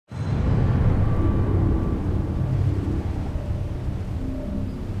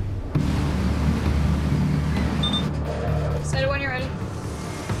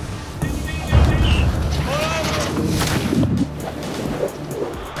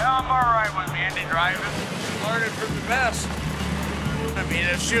I'm alright with Mandy driving. Learning from the best. I mean,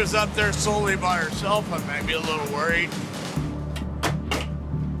 if she was up there solely by herself, I might be a little worried.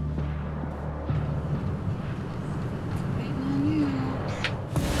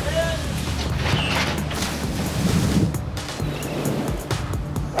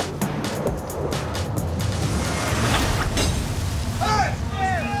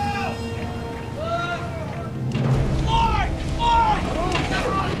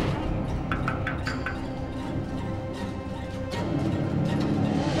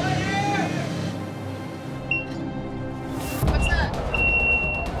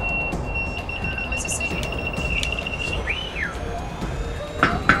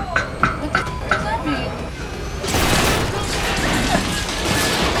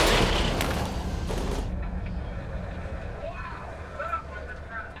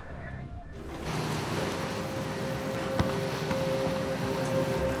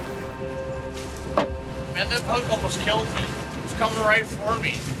 Man, that bug almost killed me. It was coming right for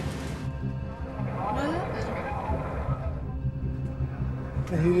me.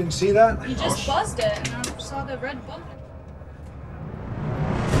 And you didn't see that? You just buzzed it, and I saw the red button.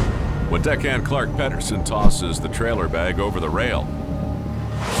 When Deckhand Clark Pedersen tosses the trailer bag over the rail,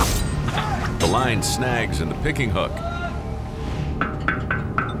 the line snags in the picking hook.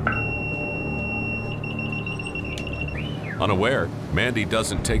 Unaware, Mandy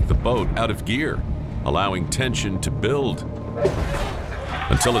doesn't take the boat out of gear, allowing tension to build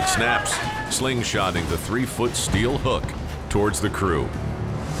until it snaps, slingshotting the 3-foot steel hook towards the crew.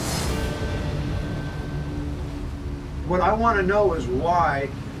 What I want to know is why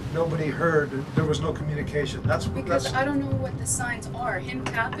nobody heard, there was no communication. Because I don't know what the signs are. Him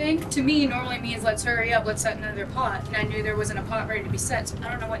tapping, to me, normally means let's hurry up, let's set another pot. And I knew there wasn't a pot ready to be set, so I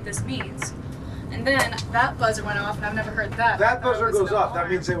don't know what this means. And then that buzzer went off, and I've never heard that. That buzzer goes off, that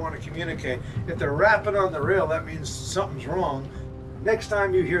means they want to communicate. If they're rapping on the rail, that means something's wrong. Next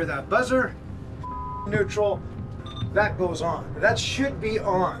time you hear that buzzer, neutral, that goes on. That should be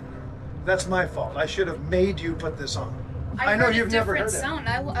on. That's my fault. I should have made you put this on. I know you've never heard it. Sound.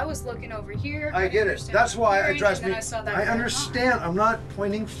 I was looking over here. I get it. That's why it drives me. I understand. I'm not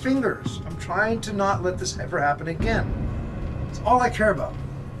pointing fingers. I'm trying to not let this ever happen again. It's all I care about.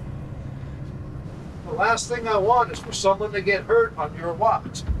 The last thing I want is for someone to get hurt on your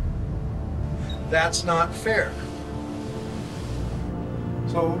watch. That's not fair.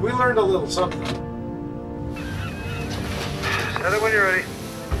 So we learned a little something. Set it when you're ready.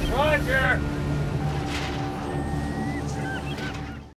 Roger.